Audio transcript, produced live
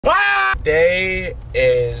Today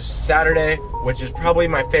is Saturday, which is probably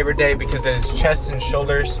my favorite day because it is chest and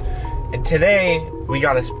shoulders. And today we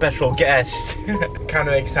got a special guest. Kind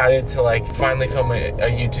of excited to finally film a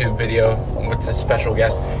YouTube video with this special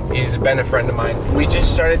guest. He's been a friend of mine. We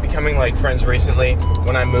just started becoming friends recently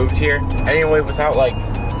when I moved here. Anyway, without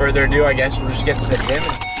further ado, I guess we'll just get to the gym.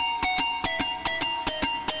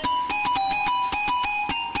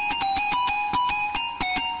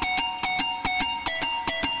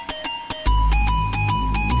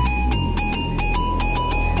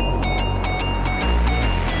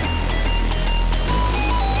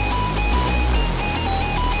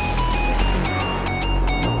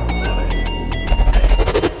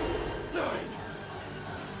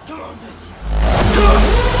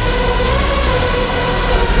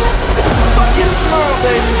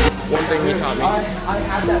 One thing he taught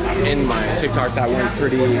me in my TikTok that went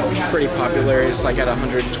pretty popular is at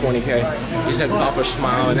 120K. He said pop a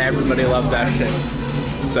smile and everybody loved that shit.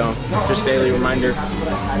 So just daily reminder,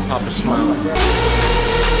 pop a smile.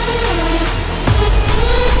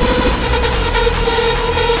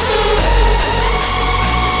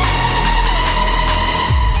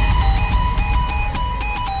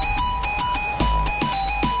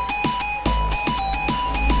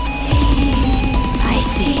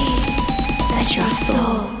 Your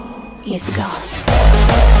soul is gone.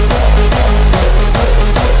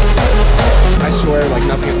 I swear,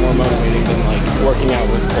 nothing is more motivating than working out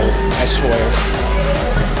with Colt. I swear.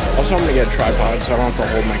 Also, I'm gonna get a tripod so I don't have to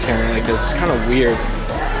hold my camera like this. It's kind of weird,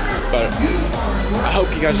 but I hope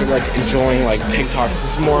you guys are enjoying TikToks.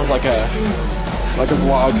 This is more of a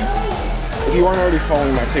vlog. If you aren't already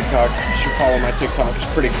following my TikTok, you should follow my TikTok. It's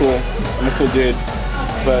pretty cool. I'm a cool dude,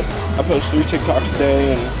 but I post 3 TikToks a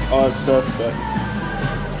day and all that stuff, but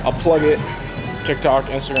I'll plug it. TikTok,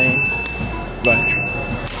 Instagram. But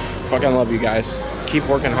fucking love you guys. Keep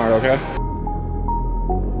working hard, okay?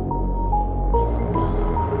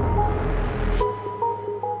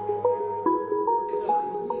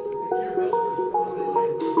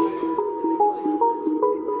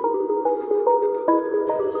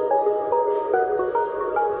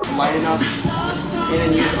 Lighten up and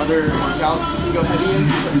then use other workouts. You can go heavy in,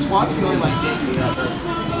 but squats can only dig me up.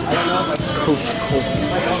 I don't know if Cool.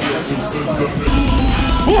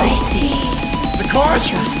 I see. The car? Your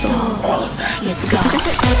soul All of that is gone.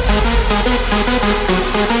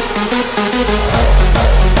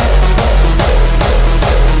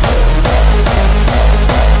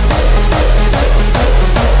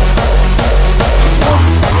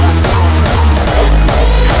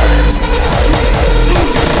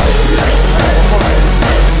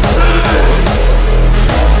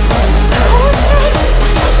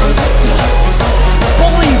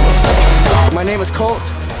 My name is Colt,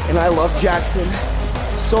 and I love Jackson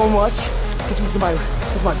so much because he's my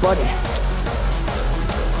buddy.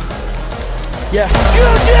 Yeah. Go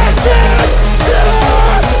Jackson!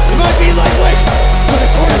 You might be lightweight, but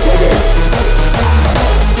it's hard to take it.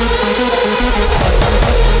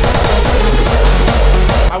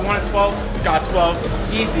 I wanted 12, got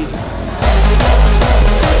 12, easy.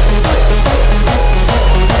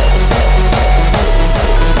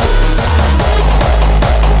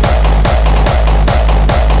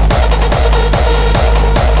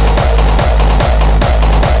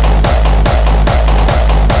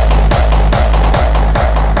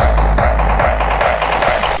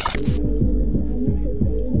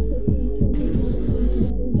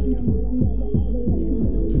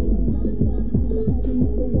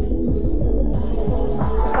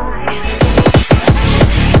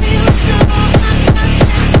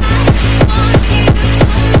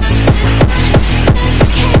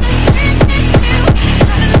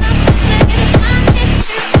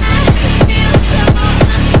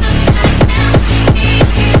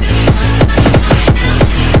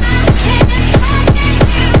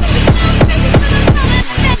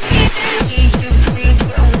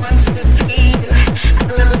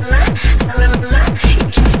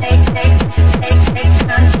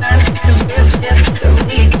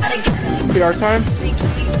 PR time?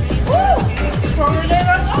 Woo! Stronger than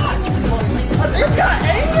I thought. A bitch got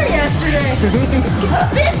angry yesterday. A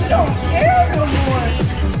bitch don't care no more.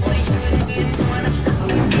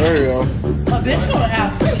 There you go. A bitch gonna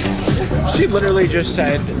have. She literally just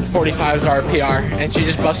said 45s are PR, and she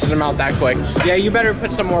just busted them out that quick. Yeah, you better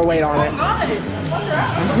put some more weight on it.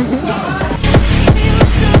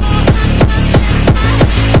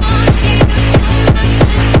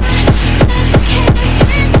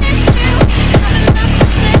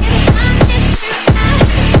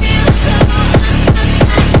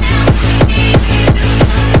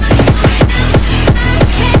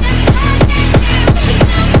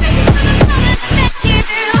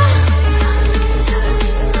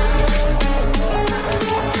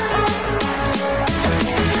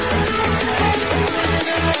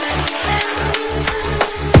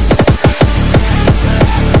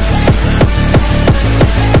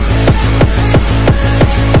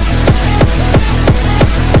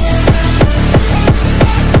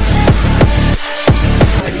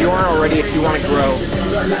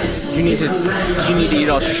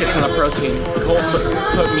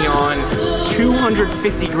 put me on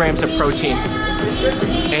 250 grams of protein.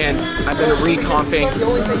 And I've been recomping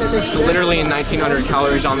literally 1,900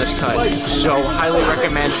 calories on this cut. So highly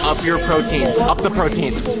recommend up your protein, up the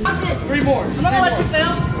protein. 3 more. I'm not gonna let you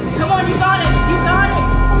fail. Come on, you got it. You got it.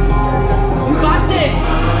 You got this.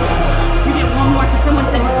 You get 1 more because someone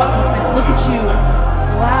said you got it. Look at you.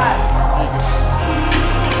 Relax.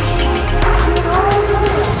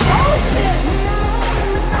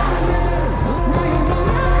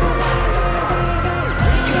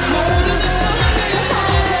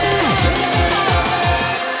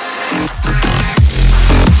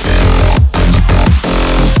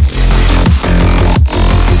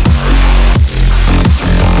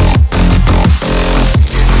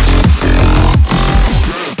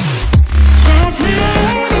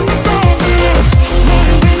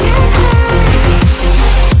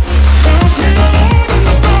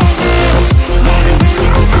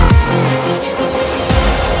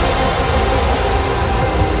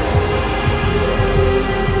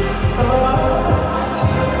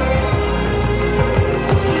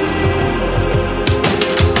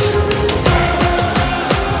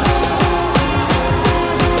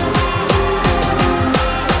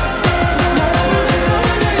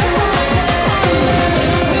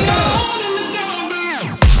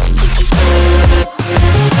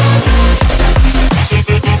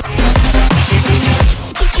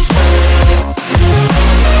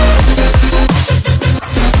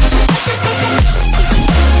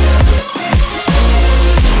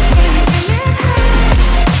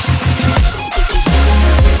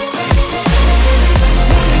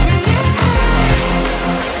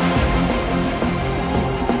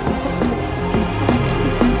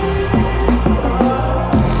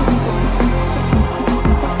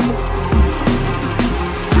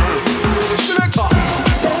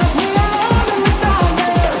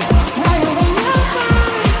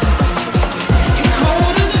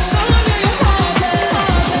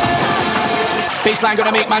 Baseline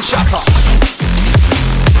gonna make man shut up.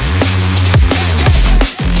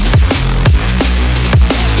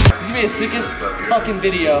 This is gonna be the sickest fucking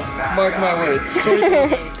video. Mark my words.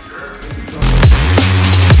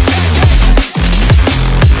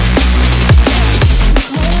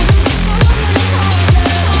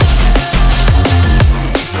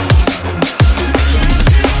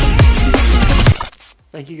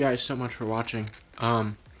 Thank you guys so much for watching.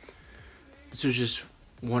 This was just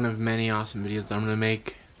one of many awesome videos that I'm gonna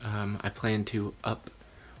make. I plan to up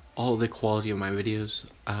all the quality of my videos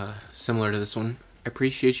similar to this one. I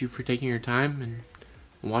appreciate you for taking your time and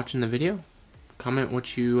watching the video. Comment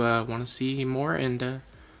what you want to see more, and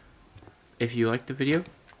if you like the video,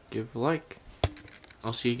 give a like.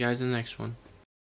 I'll see you guys in the next one.